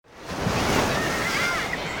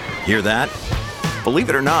Hear that?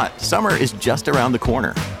 Believe it or not, summer is just around the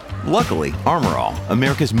corner. Luckily, Armor All,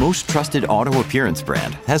 America's most trusted auto appearance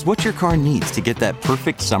brand, has what your car needs to get that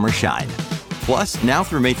perfect summer shine. Plus, now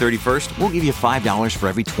through May 31st, we'll give you $5 for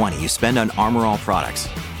every $20 you spend on Armor All products.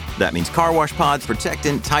 That means car wash pods,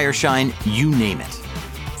 protectant, tire shine, you name it.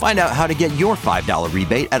 Find out how to get your $5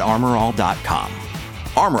 rebate at armorall.com.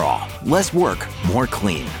 Armor All, less work, more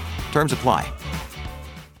clean. Terms apply.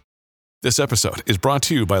 This episode is brought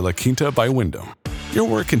to you by La Quinta by Wyndham. Your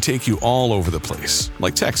work can take you all over the place,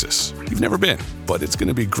 like Texas. You've never been, but it's going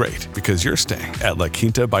to be great because you're staying at La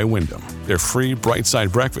Quinta by Wyndham. Their free Bright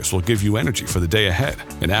Side breakfast will give you energy for the day ahead.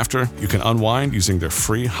 And after, you can unwind using their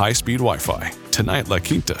free high-speed Wi-Fi. Tonight, La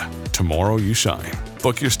Quinta. Tomorrow, you shine.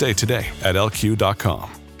 Book your stay today at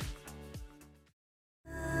lq.com.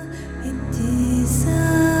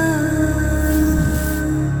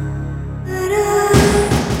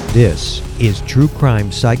 This is True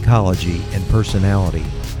Crime Psychology and Personality,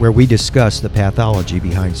 where we discuss the pathology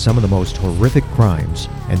behind some of the most horrific crimes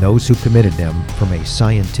and those who committed them from a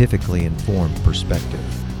scientifically informed perspective.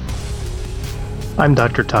 I'm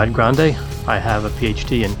Dr. Todd Grande. I have a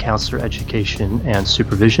PhD in counselor education and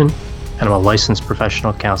supervision, and I'm a licensed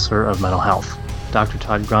professional counselor of mental health. Dr.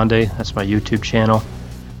 Todd Grande, that's my YouTube channel.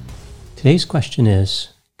 Today's question is,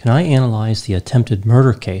 can I analyze the attempted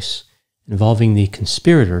murder case involving the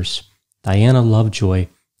conspirators Diana Lovejoy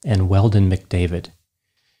and Weldon McDavid?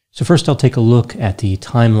 So first I'll take a look at the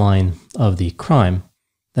timeline of the crime,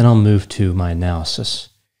 then I'll move to my analysis.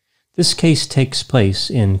 This case takes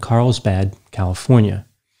place in Carlsbad, California.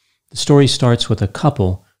 The story starts with a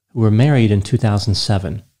couple who were married in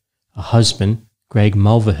 2007. A husband, Greg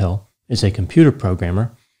Mulvihill, is a computer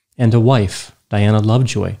programmer, and a wife, Diana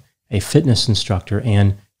Lovejoy, a fitness instructor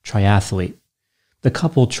and triathlete. The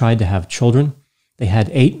couple tried to have children. They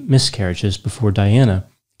had 8 miscarriages before Diana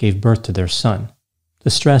gave birth to their son.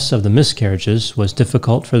 The stress of the miscarriages was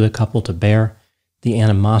difficult for the couple to bear. The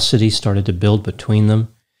animosity started to build between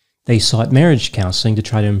them. They sought marriage counseling to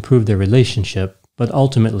try to improve their relationship, but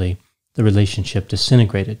ultimately the relationship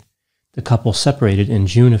disintegrated. The couple separated in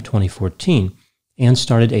June of 2014 and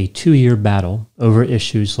started a 2-year battle over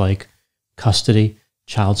issues like custody,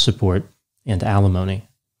 child support, and alimony.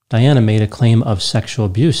 Diana made a claim of sexual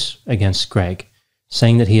abuse against Greg,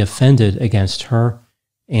 saying that he offended against her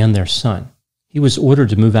and their son. He was ordered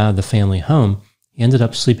to move out of the family home. He ended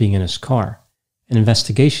up sleeping in his car. An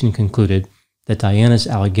investigation concluded that Diana's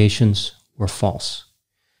allegations were false.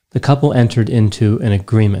 The couple entered into an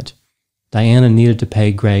agreement. Diana needed to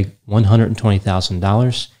pay Greg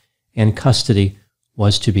 $120,000, and custody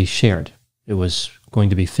was to be shared. It was going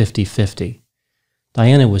to be 50-50.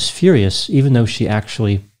 Diana was furious, even though she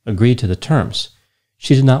actually agreed to the terms.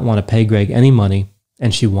 She did not want to pay Greg any money,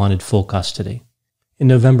 and she wanted full custody. In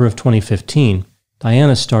November of 2015,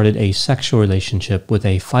 Diana started a sexual relationship with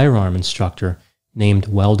a firearm instructor named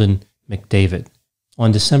Weldon McDavid.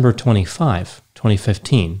 On December 25,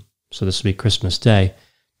 2015, so this would be Christmas Day,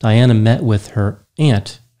 Diana met with her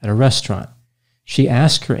aunt at a restaurant. She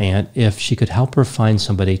asked her aunt if she could help her find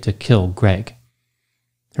somebody to kill Greg.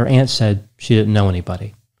 Her aunt said she didn't know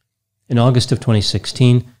anybody. In August of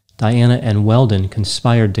 2016, Diana and Weldon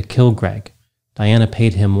conspired to kill Greg. Diana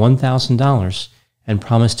paid him $1,000 and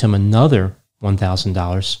promised him another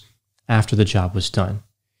 $1,000 after the job was done.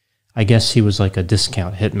 I guess he was like a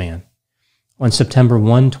discount hitman. On September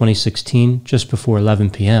 1, 2016, just before 11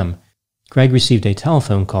 p.m., Greg received a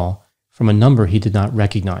telephone call from a number he did not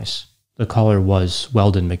recognize. The caller was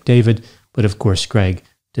Weldon McDavid, but of course Greg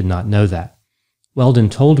did not know that. Weldon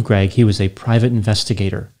told Greg he was a private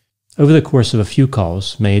investigator. Over the course of a few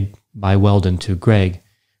calls made by Weldon to Greg,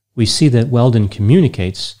 we see that Weldon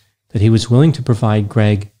communicates that he was willing to provide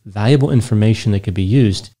Greg valuable information that could be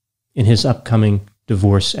used in his upcoming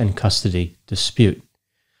divorce and custody dispute.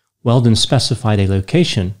 Weldon specified a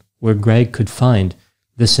location where Greg could find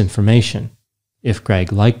this information. If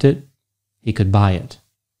Greg liked it, he could buy it.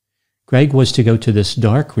 Greg was to go to this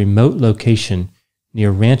dark, remote location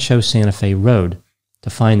near Rancho Santa Fe Road to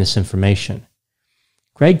find this information.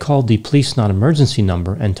 Greg called the police non-emergency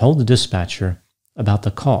number and told the dispatcher about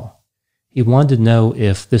the call. He wanted to know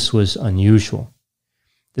if this was unusual.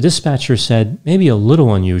 The dispatcher said maybe a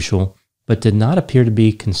little unusual, but did not appear to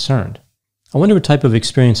be concerned. I wonder what type of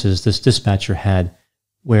experiences this dispatcher had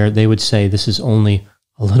where they would say this is only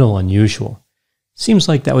a little unusual. Seems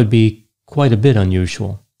like that would be quite a bit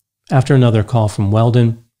unusual. After another call from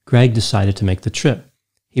Weldon, Greg decided to make the trip.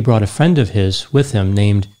 He brought a friend of his with him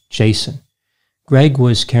named Jason. Greg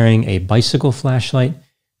was carrying a bicycle flashlight.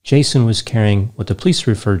 Jason was carrying what the police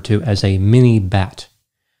referred to as a mini bat.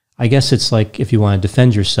 I guess it's like if you want to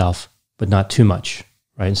defend yourself, but not too much,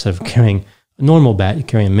 right? Instead of carrying a normal bat, you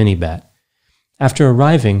carry a mini bat. After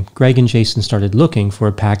arriving, Greg and Jason started looking for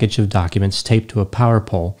a package of documents taped to a power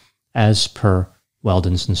pole as per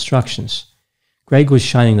Weldon's instructions. Greg was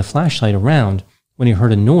shining the flashlight around when he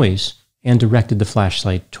heard a noise and directed the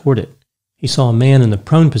flashlight toward it. He saw a man in the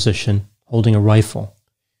prone position holding a rifle.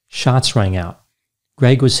 Shots rang out.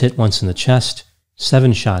 Greg was hit once in the chest.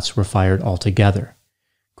 7 shots were fired altogether.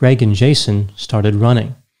 Greg and Jason started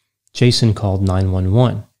running. Jason called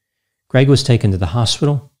 911. Greg was taken to the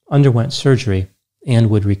hospital, underwent surgery, and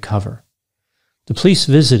would recover. The police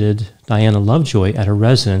visited Diana Lovejoy at her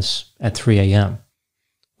residence at 3 a.m.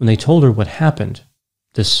 When they told her what happened,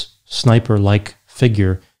 this sniper-like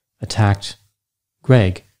figure attacked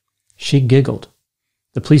Greg, she giggled.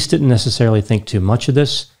 The police didn't necessarily think too much of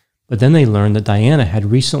this, but then they learned that Diana had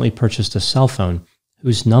recently purchased a cell phone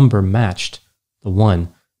whose number matched the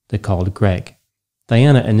one that called Greg.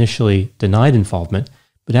 Diana initially denied involvement,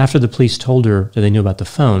 but after the police told her that they knew about the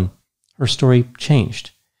phone, her story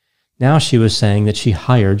changed. Now she was saying that she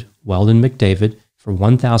hired Weldon McDavid for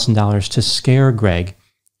 $1,000 to scare Greg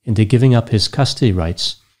into giving up his custody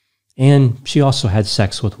rights, and she also had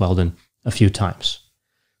sex with Weldon a few times.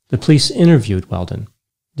 The police interviewed Weldon.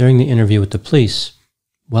 During the interview with the police,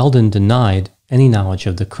 Weldon denied any knowledge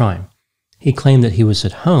of the crime. He claimed that he was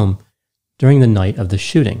at home during the night of the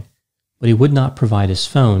shooting, but he would not provide his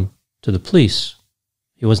phone to the police.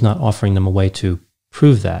 He was not offering them a way to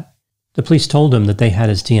prove that. The police told him that they had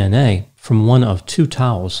his DNA from one of 2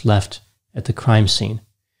 towels left at the crime scene.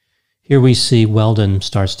 Here we see Weldon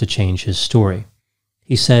starts to change his story.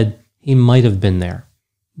 He said he might have been there.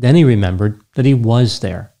 Then he remembered that he was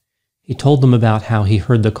there. He told them about how he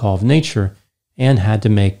heard the call of nature and had to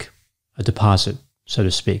make a deposit, so to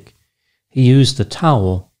speak. He used the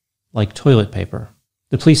towel like toilet paper.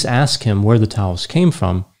 The police asked him where the towels came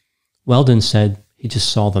from. Weldon said he just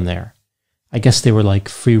saw them there. I guess they were like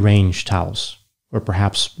free-range towels, or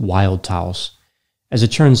perhaps wild towels. As it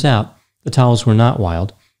turns out, the towels were not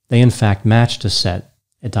wild. They in fact matched a set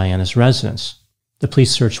at Diana's residence. The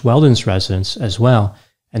police searched Weldon's residence as well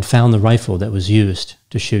and found the rifle that was used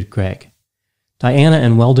to shoot Greg. Diana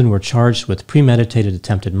and Weldon were charged with premeditated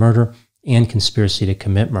attempted murder and conspiracy to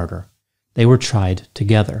commit murder. They were tried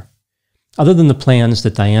together. Other than the plans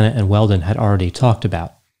that Diana and Weldon had already talked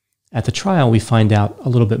about, at the trial we find out a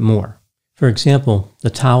little bit more. For example, the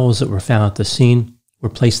towels that were found at the scene were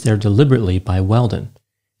placed there deliberately by Weldon.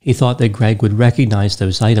 He thought that Greg would recognize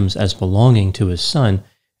those items as belonging to his son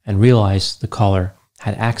and realize the caller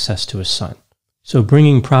had access to his son. So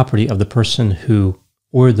bringing property of the person who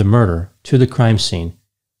ordered the murder to the crime scene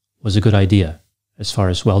was a good idea, as far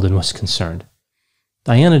as Weldon was concerned.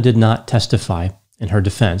 Diana did not testify in her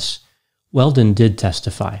defense. Weldon did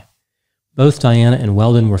testify. Both Diana and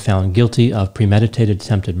Weldon were found guilty of premeditated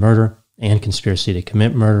attempted murder and conspiracy to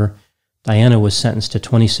commit murder. Diana was sentenced to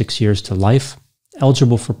 26 years to life,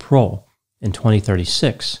 eligible for parole in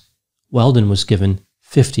 2036. Weldon was given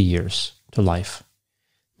 50 years to life.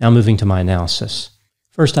 Now moving to my analysis.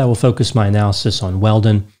 First, I will focus my analysis on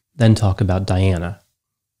Weldon, then talk about Diana.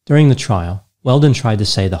 During the trial, Weldon tried to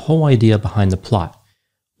say the whole idea behind the plot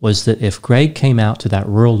was that if Greg came out to that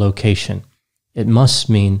rural location, it must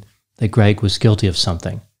mean that Greg was guilty of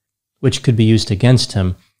something, which could be used against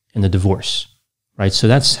him in the divorce, right? So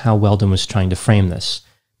that's how Weldon was trying to frame this,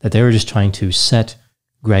 that they were just trying to set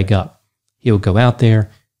Greg up. He would go out there,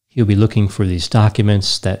 he would be looking for these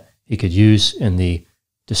documents that he could use in the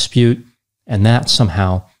dispute, and that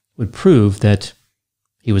somehow would prove that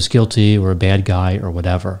he was guilty or a bad guy or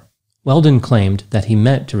whatever. Weldon claimed that he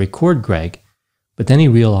meant to record Greg, but then he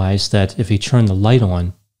realized that if he turned the light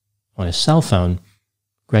on his cell phone,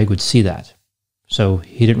 Greg would see that. So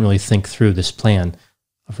he didn't really think through this plan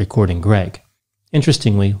of recording Greg.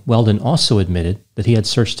 Interestingly, Weldon also admitted that he had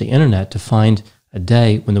searched the internet to find a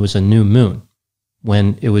day when there was a new moon,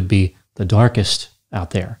 when it would be the darkest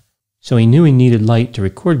out there. So he knew he needed light to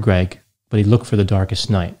record Greg, but he looked for the darkest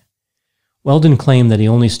night. Weldon claimed that he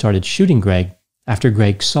only started shooting Greg after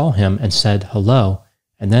Greg saw him and said hello,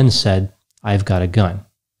 and then said, "I've got a gun."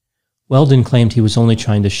 Weldon claimed he was only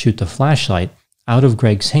trying to shoot the flashlight out of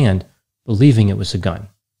Greg's hand, believing it was a gun.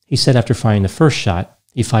 He said after firing the first shot,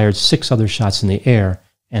 he fired 6 other shots in the air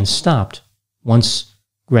and stopped once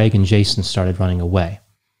Greg and Jason started running away.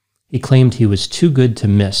 He claimed he was too good to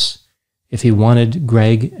miss. If he wanted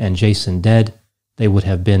Greg and Jason dead, they would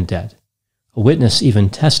have been dead. A witness even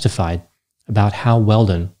testified about how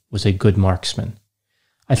Weldon was a good marksman.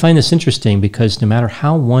 I find this interesting because no matter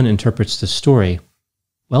how one interprets the story,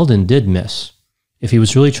 Weldon did miss. If he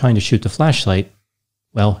was really trying to shoot the flashlight,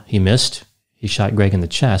 Well, he missed. He shot Greg in the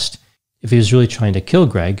chest. If he was really trying to kill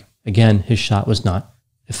Greg, again, his shot was not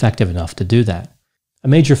effective enough to do that. A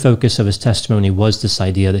major focus of his testimony was this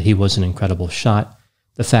idea that he was an incredible shot.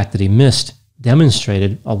 The fact that he missed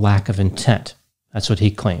demonstrated a lack of intent. That's what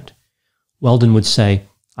he claimed. Weldon would say,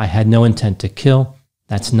 "I had no intent to kill.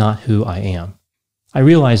 That's not who I am." I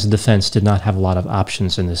realize the defense did not have a lot of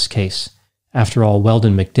options in this case. After all,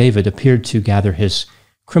 Weldon McDavid appeared to gather his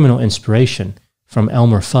criminal inspiration from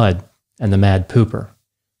Elmer Fudd and the Mad Pooper.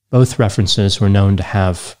 Both references were known to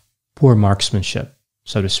have poor marksmanship,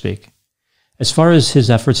 so to speak. As far as his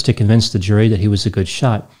efforts to convince the jury that he was a good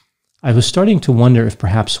shot, I was starting to wonder if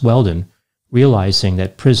perhaps Weldon, realizing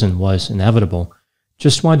that prison was inevitable,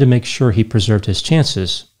 just wanted to make sure he preserved his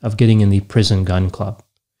chances of getting in the prison gun club.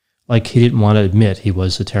 Like he didn't want to admit he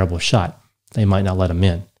was a terrible shot. They might not let him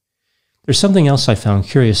in. There's something else I found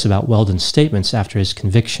curious about Weldon's statements after his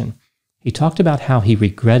conviction. He talked about how he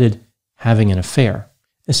regretted having an affair.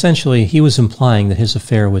 Essentially, he was implying that his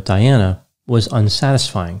affair with Diana was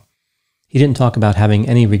unsatisfying. He didn't talk about having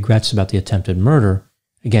any regrets about the attempted murder.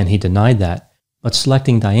 Again, he denied that. But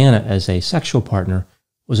selecting Diana as a sexual partner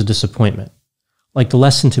was a disappointment. Like the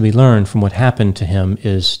lesson to be learned from what happened to him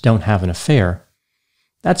is don't have an affair.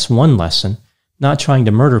 That's one lesson. Not trying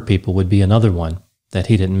to murder people would be another one that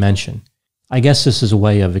he didn't mention. I guess this is a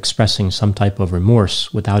way of expressing some type of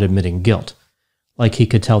remorse without admitting guilt. Like he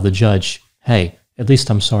could tell the judge, hey, at least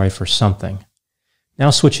I'm sorry for something. Now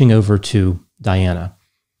switching over to Diana.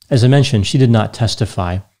 As I mentioned, she did not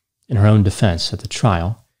testify in her own defense at the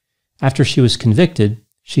trial. After she was convicted,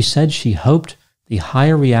 she said she hoped the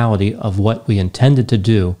higher reality of what we intended to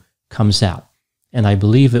do comes out, and I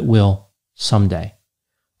believe it will someday.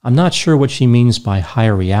 I'm not sure what she means by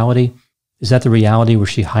higher reality. Is that the reality where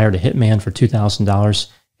she hired a hitman for $2,000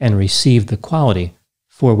 and received the quality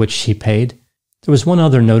for which she paid? There was one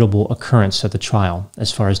other notable occurrence at the trial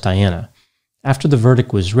as far as Diana. After the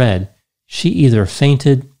verdict was read, she either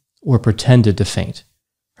fainted or pretended to faint.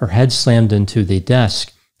 Her head slammed into the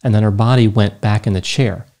desk, and then her body went back in the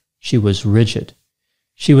chair. She was rigid.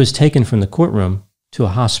 She was taken from the courtroom to a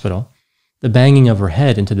hospital. The banging of her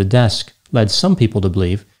head into the desk led some people to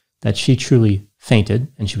believe that she truly fainted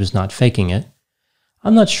and she was not faking it.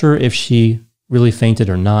 I'm not sure if she really fainted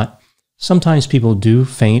or not. Sometimes people do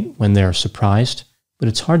faint when they're surprised, but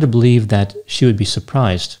it's hard to believe that she would be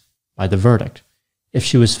surprised by the verdict. If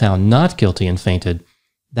she was found not guilty and fainted,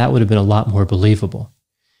 that would have been a lot more believable.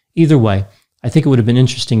 Either way, I think it would have been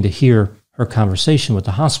interesting to hear her conversation with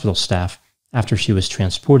the hospital staff after she was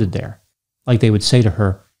transported there. Like they would say to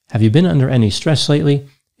her, "Have you been under any stress lately?"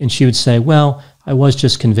 And she would say, "Well, I was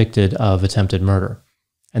just convicted of attempted murder."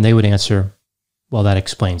 And they would answer, "Well, that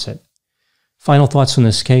explains it." Final thoughts on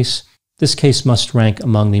this case. This case must rank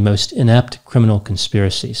among the most inept criminal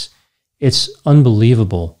conspiracies. It's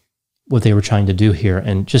unbelievable what they were trying to do here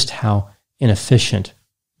and just how inefficient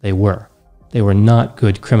they were. They were not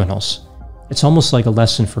good criminals. It's almost like a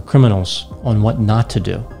lesson for criminals on what not to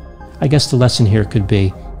do. I guess the lesson here could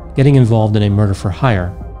be getting involved in a murder for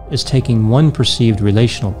hire is taking one perceived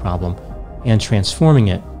relational problem and transforming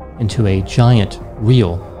it into a giant,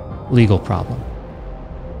 real legal problem.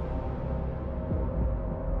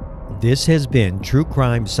 This has been True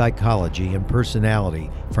Crime Psychology and Personality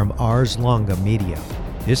from Ars Longa Media.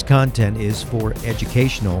 This content is for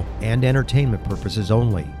educational and entertainment purposes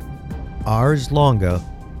only. Ars Longa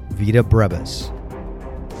Vita Brevis.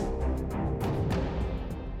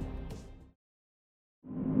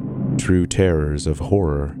 True terrors of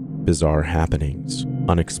horror, bizarre happenings,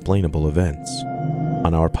 unexplainable events.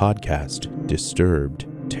 On our podcast, Disturbed,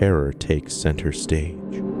 terror takes center stage.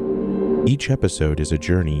 Each episode is a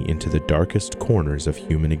journey into the darkest corners of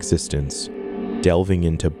human existence, delving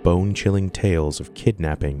into bone-chilling tales of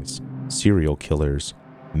kidnappings, serial killers,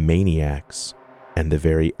 maniacs, and the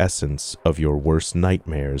very essence of your worst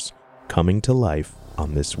nightmares coming to life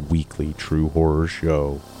on this weekly true horror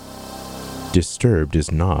show. Disturbed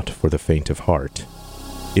is not for the faint of heart.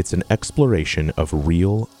 It's an exploration of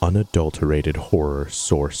real, unadulterated horror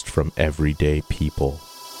sourced from everyday people.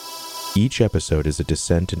 Each episode is a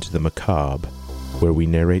descent into the macabre, where we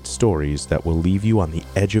narrate stories that will leave you on the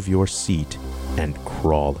edge of your seat and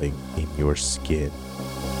crawling in your skin.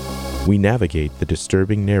 We navigate the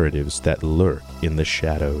disturbing narratives that lurk in the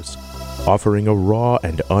shadows, offering a raw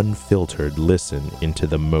and unfiltered listen into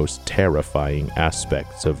the most terrifying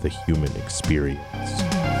aspects of the human experience.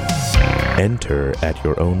 Enter at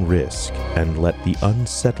your own risk and let the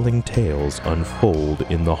unsettling tales unfold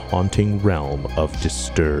in the haunting realm of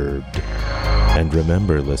Disturbed. And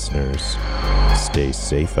remember, listeners, stay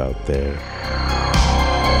safe out there.